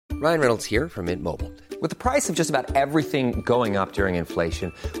Ryan Reynolds here from Mint Mobile. With the price of just about everything going up during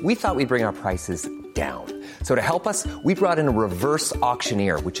inflation, we thought we'd bring our prices down. So to help us, we brought in a reverse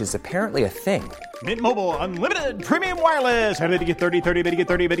auctioneer, which is apparently a thing. Mint Mobile Unlimited Premium Wireless. How to get 30, 30, bit to get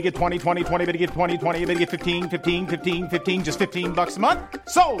 30, bit to get 20, 20, 20, bit to get 20, 20, bit to get 15, 15, 15, 15, just $15 a month?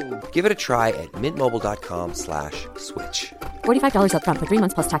 Sold! Give it a try at mintmobile.com/switch. $45 up front for 3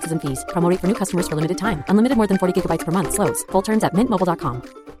 months plus taxes and fees. Promo rate for new customers for limited time. Unlimited more than 40 gigabytes per month. Slows full terms at mintmobile.com.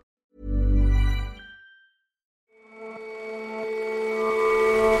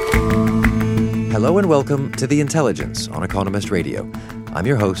 Hello and welcome to The Intelligence on Economist Radio. I'm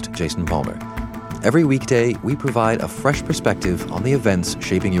your host, Jason Palmer. Every weekday, we provide a fresh perspective on the events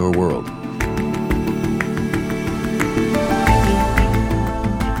shaping your world.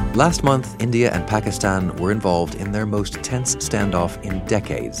 Last month, India and Pakistan were involved in their most tense standoff in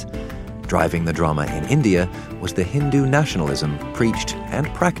decades. Driving the drama in India was the Hindu nationalism preached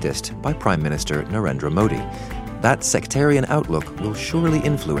and practiced by Prime Minister Narendra Modi. That sectarian outlook will surely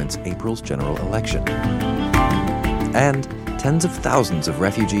influence April's general election. And tens of thousands of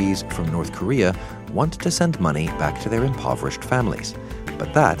refugees from North Korea want to send money back to their impoverished families.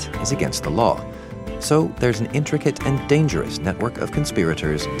 But that is against the law. So there's an intricate and dangerous network of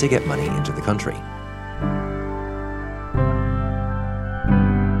conspirators to get money into the country.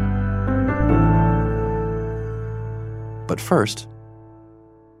 But first,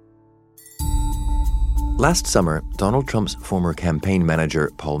 last summer, Donald Trump's former campaign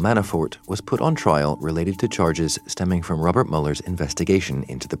manager, Paul Manafort, was put on trial related to charges stemming from Robert Mueller's investigation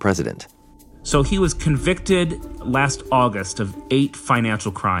into the president. So he was convicted last August of 8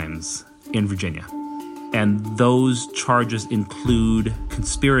 financial crimes in Virginia. And those charges include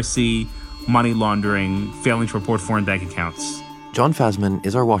conspiracy, money laundering, failing to report foreign bank accounts. John Fasman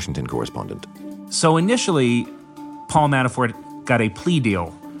is our Washington correspondent. So initially, Paul Manafort got a plea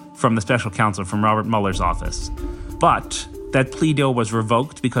deal from the special counsel from Robert Mueller's office. But that plea deal was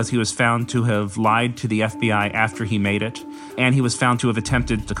revoked because he was found to have lied to the FBI after he made it, and he was found to have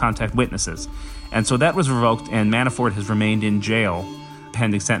attempted to contact witnesses. And so that was revoked, and Manafort has remained in jail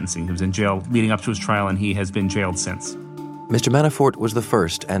pending sentencing. He was in jail leading up to his trial, and he has been jailed since. Mr. Manafort was the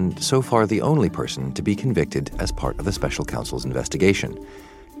first and so far the only person to be convicted as part of the special counsel's investigation.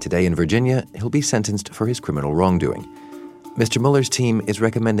 Today in Virginia, he'll be sentenced for his criminal wrongdoing. Mr. Mueller's team is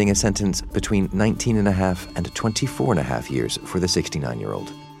recommending a sentence between 19.5 and 24.5 years for the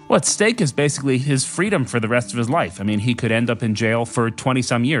 69-year-old. Well, at stake is basically his freedom for the rest of his life. I mean, he could end up in jail for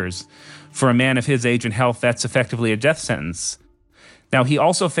 20-some years. For a man of his age and health, that's effectively a death sentence. Now, he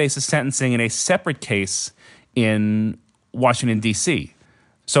also faces sentencing in a separate case in Washington, D.C.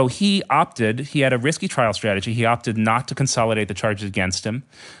 So he had a risky trial strategy. He opted not to consolidate the charges against him,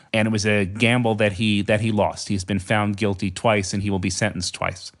 and it was a gamble that he lost. He's been found guilty twice, and he will be sentenced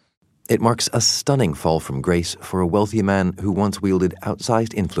twice. It marks a stunning fall from grace for a wealthy man who once wielded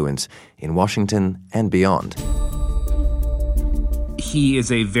outsized influence in Washington and beyond. He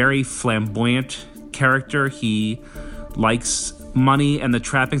is a very flamboyant character. He likes money and the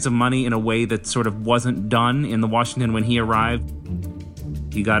trappings of money in a way that sort of wasn't done in the Washington when he arrived.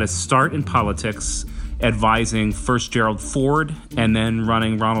 He got his start in politics advising first Gerald Ford and then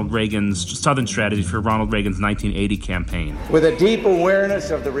running Ronald Reagan's Southern strategy for Ronald Reagan's 1980 campaign. With a deep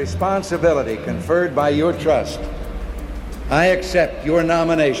awareness of the responsibility conferred by your trust, I accept your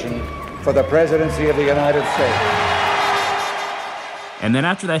nomination for the presidency of the United States. And then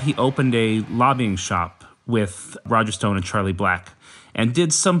after that, he opened a lobbying shop with Roger Stone and Charlie Black and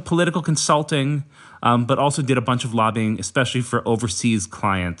did some political consulting, but also did a bunch of lobbying, especially for overseas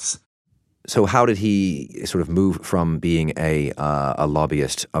clients. So how did he sort of move from being a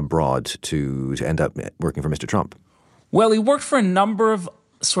lobbyist abroad to end up working for Mr. Trump? Well, he worked for a number of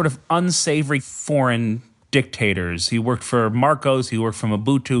sort of unsavory foreign dictators. He worked for Marcos, he worked for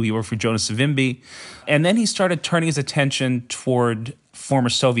Mobutu, he worked for Jonas Savimbi, and then he started turning his attention toward former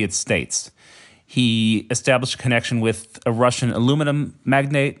Soviet states. He established a connection with a Russian aluminum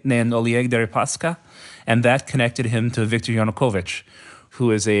magnate named Oleg Deripaska, and that connected him to Viktor Yanukovych,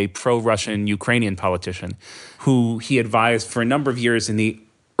 who is a pro-Russian Ukrainian politician, who he advised for a number of years in the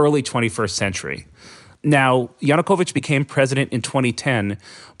early 21st century. Now, Yanukovych became president in 2010,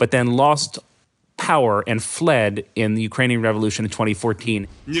 but then lost power and fled in the Ukrainian Revolution in 2014.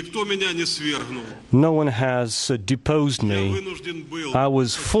 No one has deposed me. I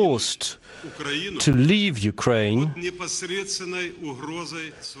was forced to leave Ukraine.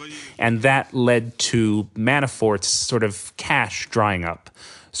 And that led to Manafort's sort of cash drying up.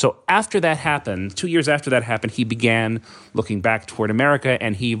 So after that happened, 2 years after that happened, he began looking back toward America,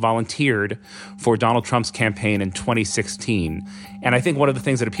 and he volunteered for Donald Trump's campaign in 2016. And I think one of the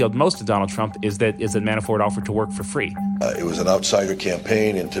things that appealed most to Donald Trump is that Manafort offered to work for free. It was an outsider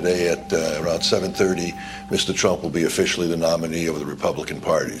campaign, and today at around 7:30, Mr. Trump will be officially the nominee of the Republican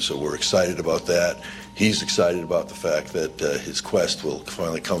Party. So we're excited about that. He's excited about the fact that his quest will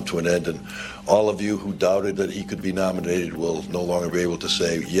finally come to an end, and all of you who doubted that he could be nominated will no longer be able to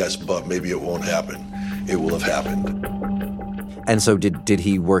say, yes, but maybe it won't happen. It will have happened. And so did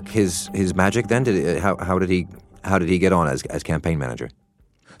he work his magic then? How did he get on as campaign manager?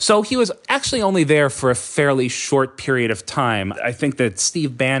 So he was actually only there for a fairly short period of time. I think that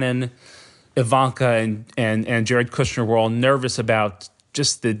Steve Bannon, Ivanka, and Jared Kushner were all nervous about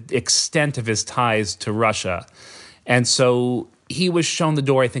just the extent of his ties to Russia. And so he was shown the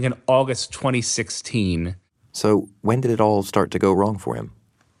door, I think, in August 2016. So when did it all start to go wrong for him?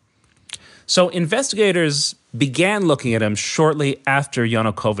 So investigators began looking at him shortly after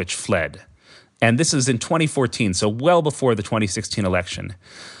Yanukovych fled. And this is in 2014, so well before the 2016 election.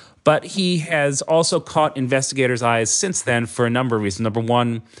 But he has also caught investigators' eyes since then for a number of reasons. Number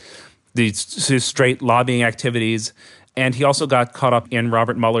one, his straight lobbying activities. And he also got caught up in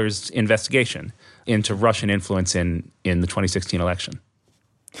Robert Mueller's investigation into Russian influence in the 2016 election.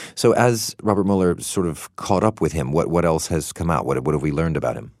 So as Robert Mueller sort of caught up with him, what else has come out? What have we learned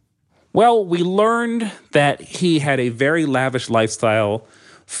about him? Well, we learned that he had a very lavish lifestyle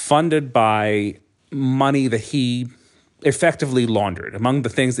funded by money that he effectively laundered. Among the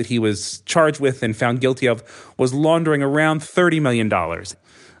things that he was charged with and found guilty of was laundering around $30 million.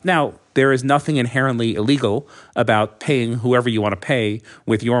 Now, there is nothing inherently illegal about paying whoever you want to pay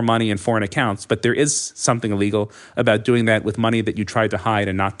with your money in foreign accounts, but there is something illegal about doing that with money that you tried to hide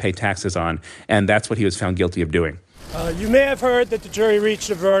and not pay taxes on, and that's what he was found guilty of doing. You may have heard that the jury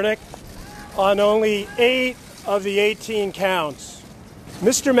reached a verdict on only 8 of the 18 counts.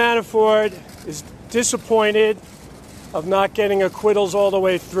 Mr. Manafort is disappointed of not getting acquittals all the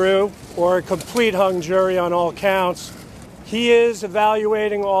way through or a complete hung jury on all counts. He is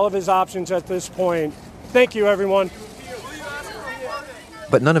evaluating all of his options at this point. Thank you, everyone.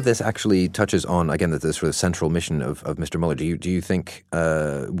 But none of this actually touches on, again, the sort of central mission of Mr. Mueller. Do you think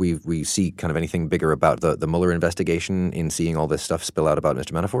we see kind of anything bigger about the Mueller investigation in seeing all this stuff spill out about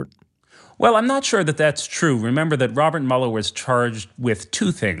Mr. Manafort? Well, I'm not sure that that's true. Remember that Robert Mueller was charged with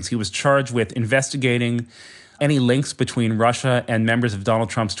two things. He was charged with investigating any links between Russia and members of Donald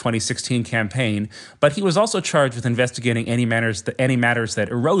Trump's 2016 campaign, but he was also charged with investigating any matters that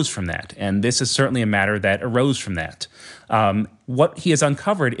arose from that, and this is certainly a matter that arose from that. What he has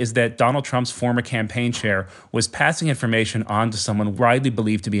uncovered is that Donald Trump's former campaign chair was passing information on to someone widely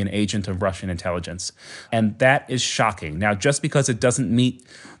believed to be an agent of Russian intelligence, and that is shocking. Now, just because it doesn't meet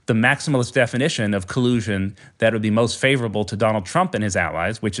the maximalist definition of collusion that would be most favorable to Donald Trump and his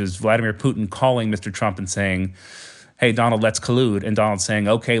allies, which is Vladimir Putin calling Mr. Trump and saying, hey, Donald, let's collude, and Donald saying,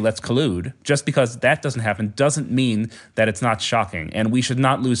 okay, let's collude. Just because that doesn't happen doesn't mean that it's not shocking. And we should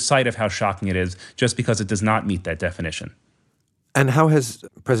not lose sight of how shocking it is just because it does not meet that definition. And how has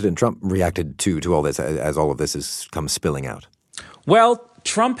President Trump reacted to all this as all of this has come spilling out? Well,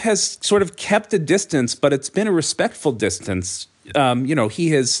 Trump has sort of kept a distance, but it's been a respectful distance. He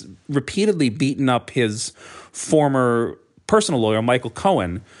has repeatedly beaten up his former personal lawyer, Michael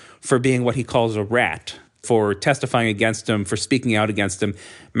Cohen, for being what he calls a rat, for testifying against him, for speaking out against him.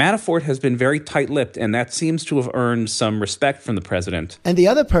 Manafort has been very tight-lipped, and that seems to have earned some respect from the president. And the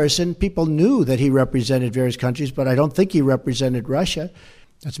other person, people knew that he represented various countries, but I don't think he represented Russia.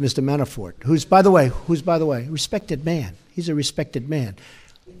 That's Mr. Manafort, who's, by the way, a respected man. He's a respected man.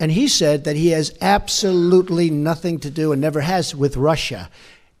 And he said that he has absolutely nothing to do and never has with Russia.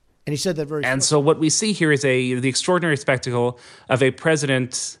 And he said that very And so what we see here is the extraordinary spectacle of a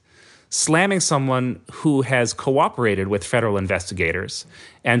president slamming someone who has cooperated with federal investigators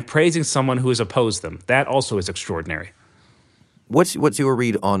and praising someone who has opposed them. That also is extraordinary. What's your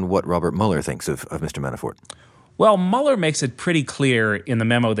read on what Robert Mueller thinks of Mr. Manafort? Well, Mueller makes it pretty clear in the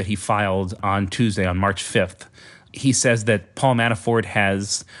memo that he filed on Tuesday, on March 5th. He says that Paul Manafort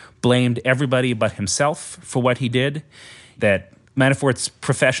has blamed everybody but himself for what he did, that Manafort's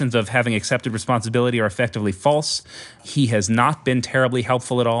professions of having accepted responsibility are effectively false. He has not been terribly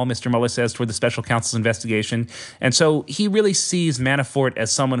helpful at all, Mr. Mueller says, toward the special counsel's investigation. And so he really sees Manafort as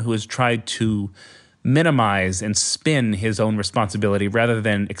someone who has tried to minimize and spin his own responsibility rather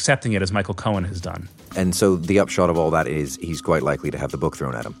than accepting it as Michael Cohen has done. And so the upshot of all that is he's quite likely to have the book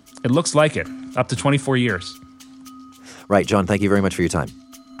thrown at him. It looks like it. Up to 24 years. Right, John, thank you very much for your time.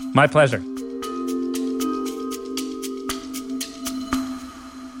 My pleasure.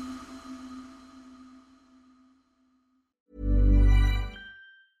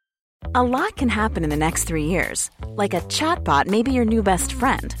 A lot can happen in the next 3 years. Like a chatbot may be your new best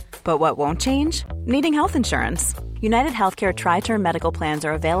friend. But what won't change? Needing health insurance. United Healthcare Tri-Term Medical Plans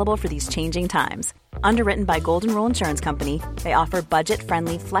are available for these changing times. Underwritten by Golden Rule Insurance Company, they offer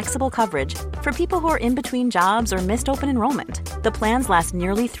budget-friendly, flexible coverage for people who are in between jobs or missed open enrollment. The plans last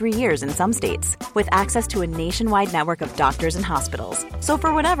nearly 3 years in some states, with access to a nationwide network of doctors and hospitals. So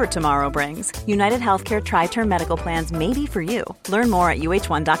for whatever tomorrow brings, United Healthcare Tri-Term Medical Plans may be for you. Learn more at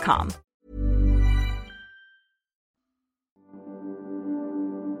uh1.com.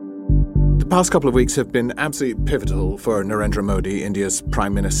 The past couple of weeks have been absolutely pivotal for Narendra Modi, India's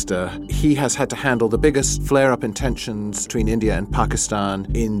Prime Minister. He has had to handle the biggest flare-up in tensions between India and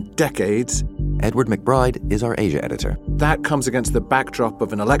Pakistan in decades. Edward McBride is our Asia editor. That comes against the backdrop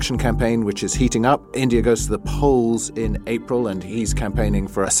of an election campaign which is heating up. India goes to the polls in April and he's campaigning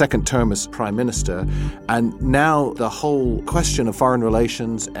for a second term as Prime Minister. And now the whole question of foreign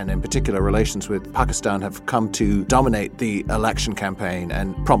relations, and in particular relations with Pakistan, have come to dominate the election campaign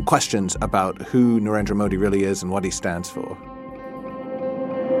and prompt questions about who Narendra Modi really is and what he stands for.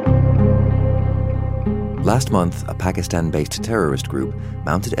 Last month, a Pakistan-based terrorist group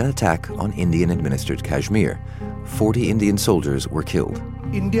mounted an attack on Indian-administered Kashmir. 40 Indian soldiers were killed.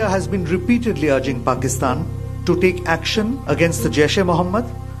 India has been repeatedly urging Pakistan to take action against the Jaish-e-Mohammed.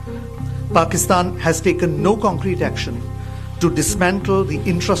 Pakistan has taken no concrete action to dismantle the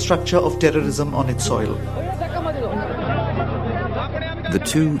infrastructure of terrorism on its soil. The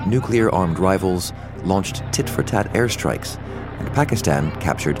two nuclear-armed rivals launched tit-for-tat airstrikes, and Pakistan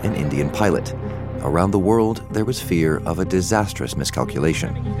captured an Indian pilot. Around the world, there was fear of a disastrous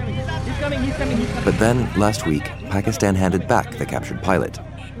miscalculation. But then, last week, Pakistan handed back the captured pilot.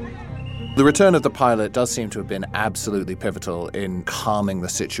 The return of the pilot does seem to have been absolutely pivotal in calming the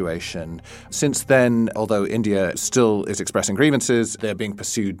situation. Since then, although India still is expressing grievances, they're being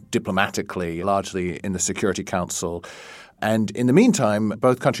pursued diplomatically, largely in the Security Council. And in the meantime,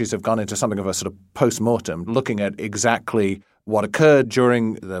 both countries have gone into something of a sort of post-mortem, looking at exactly what occurred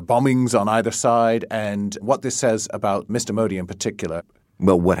during the bombings on either side and what this says about Mr. Modi in particular.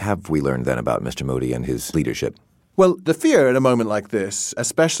 Well, what have we learned then about Mr. Modi and his leadership? Well, the fear in a moment like this,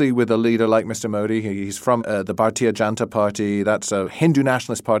 especially with a leader like Mr. Modi, he's from the Bharatiya Janata Party, that's a Hindu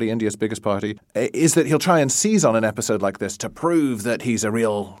nationalist party, India's biggest party, is that he'll try and seize on an episode like this to prove that he's a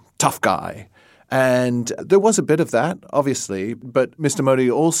real tough guy. And there was a bit of that, obviously, but Mr. Modi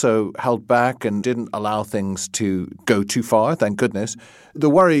also held back and didn't allow things to go too far, thank goodness. The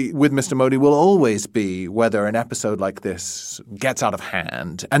worry with Mr. Modi will always be whether an episode like this gets out of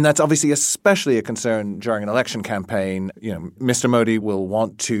hand. And that's obviously especially a concern during an election campaign. You know, Mr. Modi will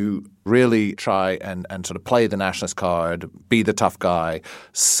want to really try and sort of play the nationalist card, be the tough guy,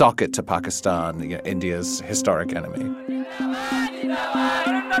 sock it to Pakistan, you know, India's historic enemy.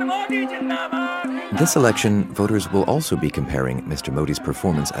 This election, voters will also be comparing Mr. Modi's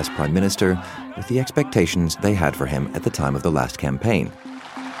performance as Prime Minister with the expectations they had for him at the time of the last campaign.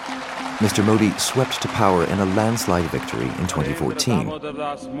 Mr. Modi swept to power in a landslide victory in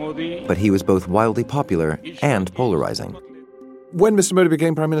 2014, but he was both wildly popular and polarizing. When Mr. Modi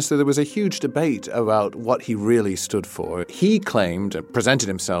became Prime Minister, there was a huge debate about what he really stood for. He claimed, presented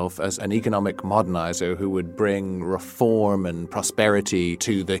himself as an economic modernizer who would bring reform and prosperity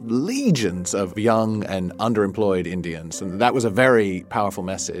to the legions of young and underemployed Indians. And that was a very powerful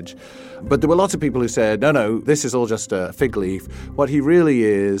message. But there were lots of people who said, no, this is all just a fig leaf. What he really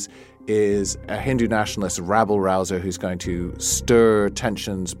is a Hindu nationalist rabble-rouser who's going to stir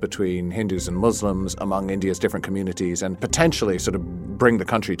tensions between Hindus and Muslims among India's different communities and potentially sort of bring the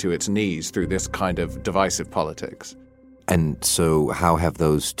country to its knees through this kind of divisive politics. And so how have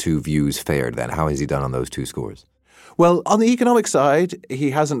those two views fared then? How has he done on those two scores? Well, on the economic side, he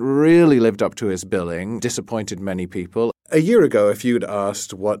hasn't really lived up to his billing, disappointed many people. A year ago, if you'd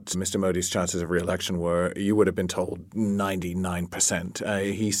asked what Mr. Modi's chances of re-election were, you would have been told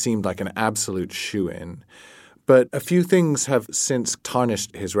 99%. He seemed like an absolute shoo-in. But a few things have since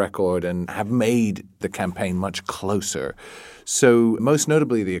tarnished his record and have made the campaign much closer. So most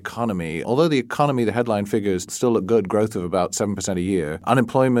notably the economy. Although the economy, the headline figures still look good, growth of about 7% a year,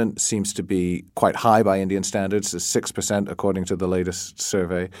 unemployment seems to be quite high by Indian standards, 6% according to the latest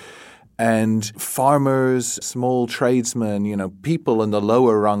survey. And farmers, small tradesmen, people in the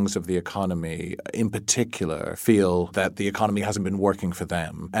lower rungs of the economy in particular feel that the economy hasn't been working for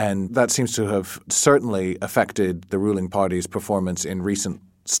them. And that seems to have certainly affected the ruling party's performance in recent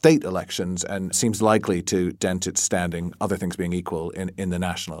state elections and seems likely to dent its standing, other things being equal, in the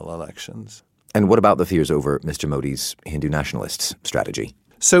national elections. And what about the fears over Mr. Modi's Hindu nationalist strategy?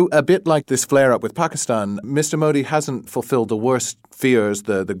 So a bit like this flare-up with Pakistan, Mr. Modi hasn't fulfilled the worst fears,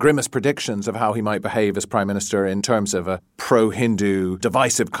 the grimmest predictions of how he might behave as Prime Minister in terms of a pro-Hindu,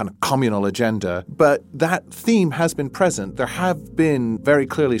 divisive kind of communal agenda. But that theme has been present. There have been very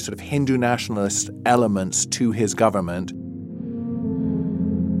clearly sort of Hindu nationalist elements to his government.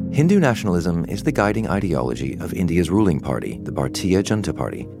 Hindu nationalism is the guiding ideology of India's ruling party, the Bharatiya Janata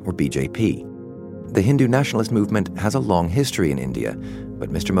Party, or BJP. The Hindu nationalist movement has a long history in India, but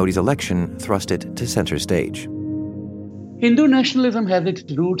Mr. Modi's election thrust it to center stage. Hindu nationalism has its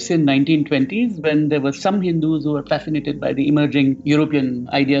roots in 1920s when there were some Hindus who were fascinated by the emerging European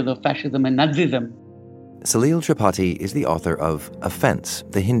ideas of fascism and Nazism. Salil Tripathi is the author of Offense,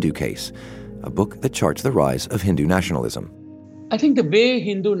 the Hindu Case, a book that charts the rise of Hindu nationalism. I think the way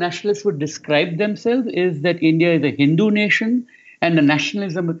Hindu nationalists would describe themselves is that India is a Hindu nation, and the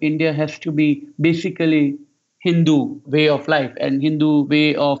nationalism of India has to be basically Hindu way of life and Hindu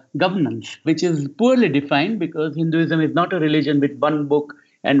way of governance, which is poorly defined because Hinduism is not a religion with one book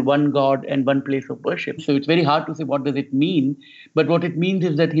and one God and one place of worship. So it's very hard to say what does it mean. But what it means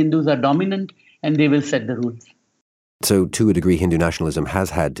is that Hindus are dominant and they will set the rules. So to a degree, Hindu nationalism has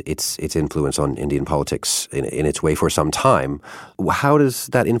had its influence on Indian politics in its way for some time. How does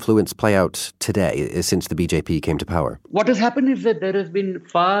that influence play out today since the BJP came to power? What has happened is that there has been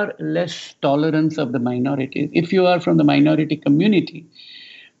far less tolerance of the minorities. If you are from the minority community,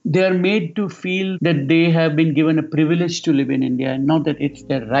 they are made to feel that they have been given a privilege to live in India, and not that it's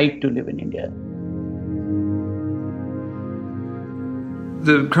their right to live in India.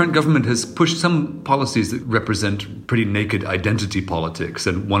 The current government has pushed some policies that represent pretty naked identity politics.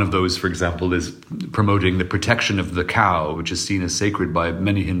 And one of those, for example, is promoting the protection of the cow, which is seen as sacred by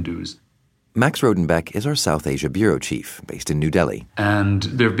many Hindus. Max Rodenbeck is our South Asia bureau chief, based in New Delhi. And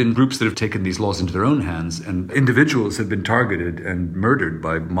there have been groups that have taken these laws into their own hands, and individuals have been targeted and murdered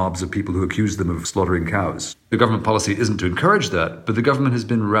by mobs of people who accuse them of slaughtering cows. The government policy isn't to encourage that, but the government has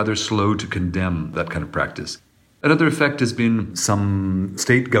been rather slow to condemn that kind of practice. Another effect has been some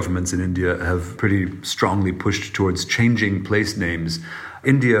state governments in India have pretty strongly pushed towards changing place names.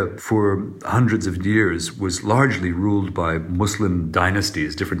 India, for hundreds of years, was largely ruled by Muslim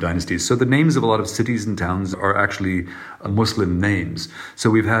dynasties, different dynasties. So the names of a lot of cities and towns are actually Muslim names. So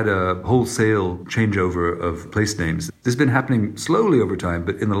we've had a wholesale changeover of place names. This has been happening slowly over time,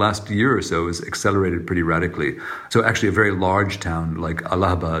 but in the last year or so has accelerated pretty radically. So actually a very large town like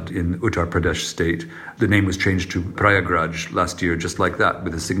Allahabad in Uttar Pradesh state, the name was changed to Prayagraj last year, just like that,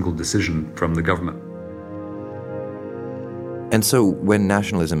 with a single decision from the government. And so when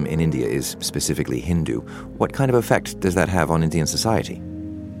nationalism in India is specifically Hindu, what kind of effect does that have on Indian society?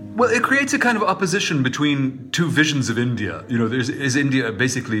 Well, it creates a kind of opposition between two visions of India. You know, is India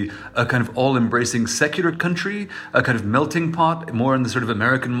basically a kind of all-embracing secular country, a kind of melting pot, more in the sort of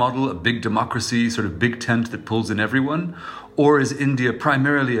American model, a big democracy, sort of big tent that pulls in everyone? Or is India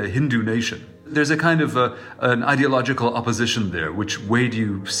primarily a Hindu nation? There's a kind of an ideological opposition there. Which way do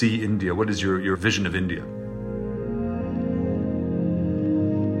you see India? What is your vision of India?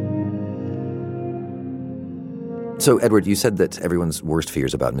 So, Edward, you said that everyone's worst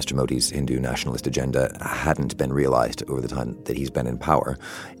fears about Mr. Modi's Hindu nationalist agenda hadn't been realized over the time that he's been in power.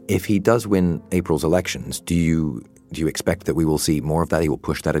 If he does win April's elections, do you expect that we will see more of that? He will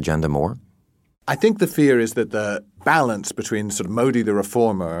push that agenda more? I think the fear is that the balance between sort of Modi the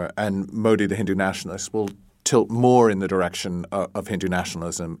reformer and Modi the Hindu nationalist will tilt more in the direction of Hindu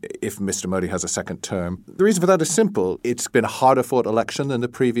nationalism if Mr. Modi has a second term. The reason for that is simple. It's been a harder fought election than the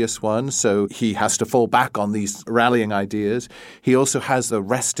previous one, so he has to fall back on these rallying ideas. He also has the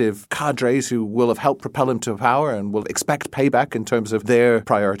restive cadres who will have helped propel him to power and will expect payback in terms of their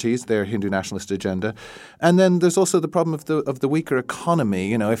priorities, their Hindu nationalist agenda. And then there's also the problem of the weaker economy.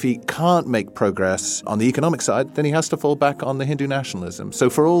 You know, if he can't make progress on the economic side, then he has to fall back on the Hindu nationalism.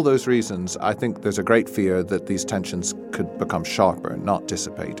 So for all those reasons, I think there's a great fear that these tensions could become sharper, not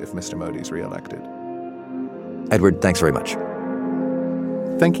dissipate, if Mr. Modi is re-elected. Edward, thanks very much.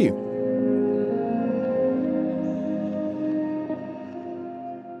 Thank you.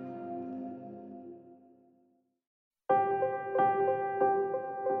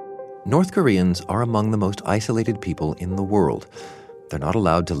 North Koreans are among the most isolated people in the world. They're not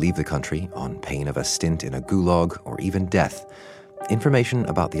allowed to leave the country on pain of a stint in a gulag or even death. Information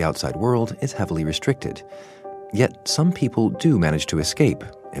about the outside world is heavily restricted. Yet some people do manage to escape,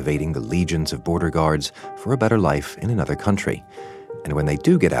 evading the legions of border guards for a better life in another country. And when they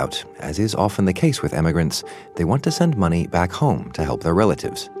do get out, as is often the case with immigrants, they want to send money back home to help their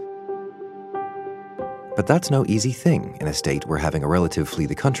relatives. But that's no easy thing in a state where having a relative flee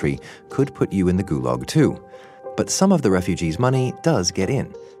the country could put you in the gulag too. but some of the refugees' money does get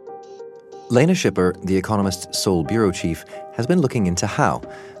in. Lena Schipper, The Economist's Seoul bureau chief, has been looking into how.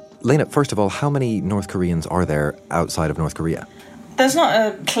 Lena, first of all, how many North Koreans are there outside of North Korea? There's not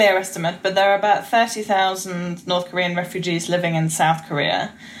a clear estimate, but there are about 30,000 North Korean refugees living in South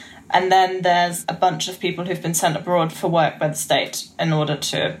Korea. And then there's a bunch of people who've been sent abroad for work by the state in order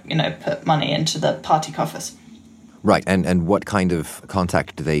to, put money into the party coffers. Right, and what kind of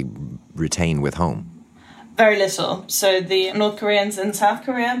contact do they retain with home? Very little. So the North Koreans in South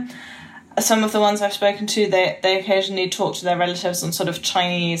Korea, some of the ones I've spoken to, they occasionally talk to their relatives on sort of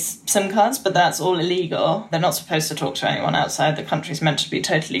Chinese SIM cards, but that's all illegal. They're not supposed to talk to anyone outside. The country's meant to be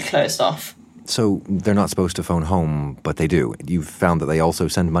totally closed off. So they're not supposed to phone home, but they do. You've found that they also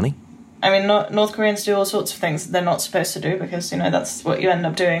send money? I mean, North Koreans do all sorts of things they're not supposed to do because, that's what you end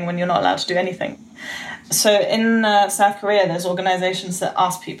up doing when you're not allowed to do anything. So in South Korea, there's organizations that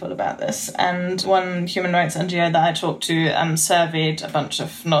ask people about this. And one human rights NGO that I talked to surveyed a bunch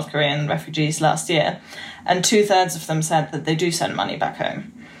of North Korean refugees last year. And 2/3 of them said that they do send money back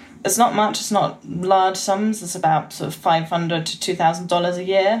home. It's not much. It's not large sums. It's about sort of $500 to $2,000 a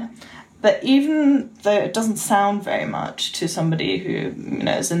year. But even though it doesn't sound very much to somebody who,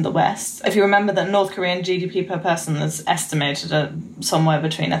 is in the West, if you remember that North Korean GDP per person is estimated at somewhere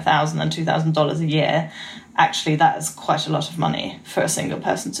between $1,000 and $2,000 a year, actually that is quite a lot of money for a single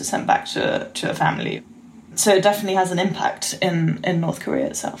person to send back to a family. So it definitely has an impact in North Korea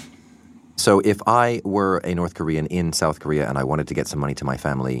itself. So if I were a North Korean in South Korea and I wanted to get some money to my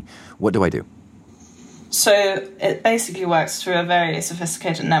family, what do I do? So it basically works through a very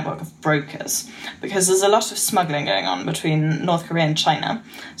sophisticated network of brokers because there's a lot of smuggling going on between North Korea and China.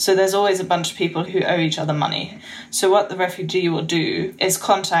 So there's always a bunch of people who owe each other money. So what the refugee will do is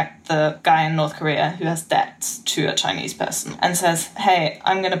contact the guy in North Korea who has debts to a Chinese person and says, hey,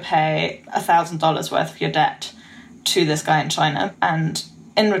 I'm going to pay $1,000 worth of your debt to this guy in China. And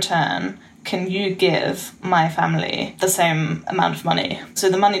in return, can you give my family the same amount of money? So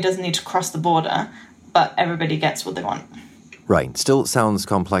the money doesn't need to cross the border, but everybody gets what they want. Right. Still sounds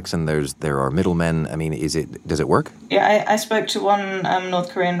complex, and there are middlemen. I mean, does it work? Yeah, I spoke to one North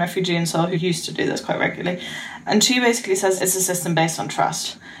Korean refugee in Seoul who used to do this quite regularly, and she basically says it's a system based on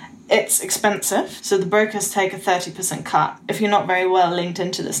trust. It's expensive, so the brokers take a 30% cut. If you're not very well linked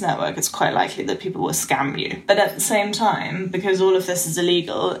into this network, it's quite likely that people will scam you. But at the same time, because all of this is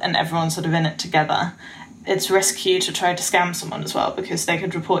illegal and everyone's sort of in it together, it's risky to try to scam someone as well because they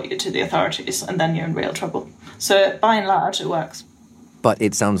could report you to the authorities and then you're in real trouble. So by and large, it works. But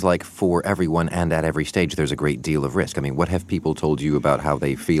it sounds like for everyone and at every stage, there's a great deal of risk. I mean, what have people told you about how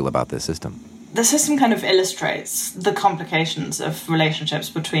they feel about this system? The system kind of illustrates the complications of relationships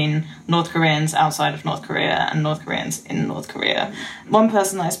between North Koreans outside of North Korea and North Koreans in North Korea. One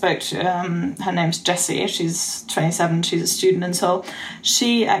person I spoke to, her name's Jessie, she's 27, she's a student in Seoul.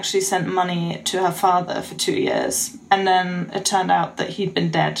 She actually sent money to her father for 2 years, and then it turned out that he'd been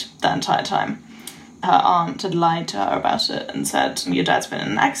dead the entire time. Her aunt had lied to her about it and said, your dad's been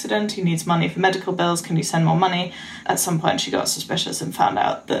in an accident, he needs money for medical bills, can you send more money? At some point she got suspicious and found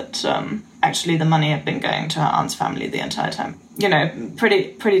out that actually the money had been going to her aunt's family the entire time.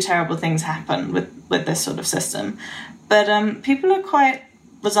 Pretty terrible things happen with this sort of system. But people are quite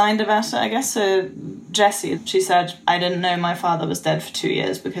resigned about it, I guess. So Jessie, she said, I didn't know my father was dead for 2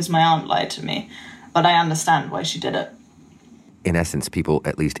 years because my aunt lied to me, but I understand why she did it. In essence, people,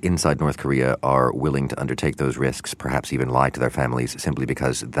 at least inside North Korea, are willing to undertake those risks, perhaps even lie to their families, simply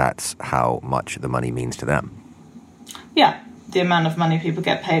because that's how much the money means to them. Yeah, the amount of money people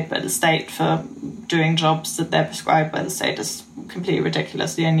get paid by the state for doing jobs that they're prescribed by the state is completely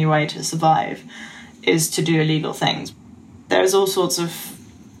ridiculous. The only way to survive is to do illegal things. There's all sorts of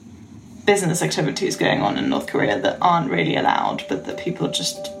business activities going on in North Korea that aren't really allowed, but that people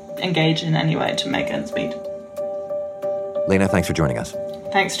just engage in anyway to make ends meet. Lena, thanks for joining us.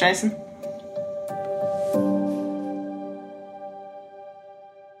 Thanks, Jason.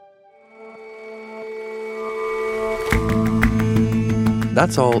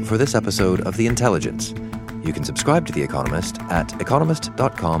 That's all for this episode of The Intelligence. You can subscribe to The Economist at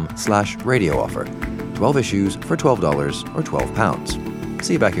economist.com/radio offer. 12 issues for $12 or £12.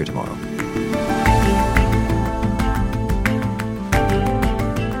 See you back here tomorrow.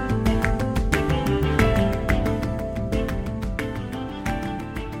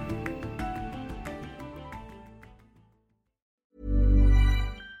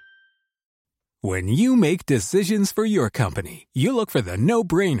 When you make decisions for your company, you look for the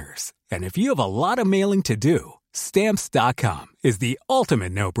no-brainers. And if you have a lot of mailing to do, Stamps.com is the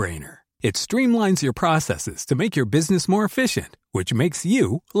ultimate no-brainer. It streamlines your processes to make your business more efficient, which makes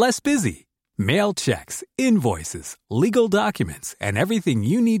you less busy. Mail checks, invoices, legal documents, and everything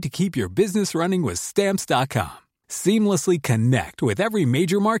you need to keep your business running with Stamps.com. Seamlessly connect with every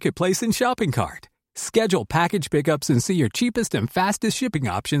major marketplace and shopping cart. Schedule package pickups and see your cheapest and fastest shipping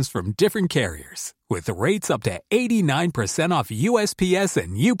options from different carriers, with rates up to 89% off USPS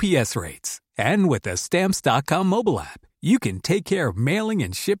and UPS rates. And with the Stamps.com mobile app, you can take care of mailing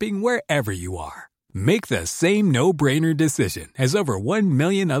and shipping wherever you are. Make the same no-brainer decision as over 1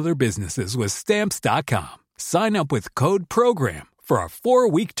 million other businesses with Stamps.com. Sign up with code PROGRAM for a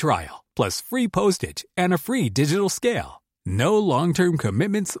 4-week trial, plus free postage and a free digital scale. No long-term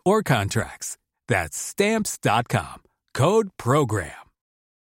commitments or contracts. That's Stamps.com. Code PROGRAM.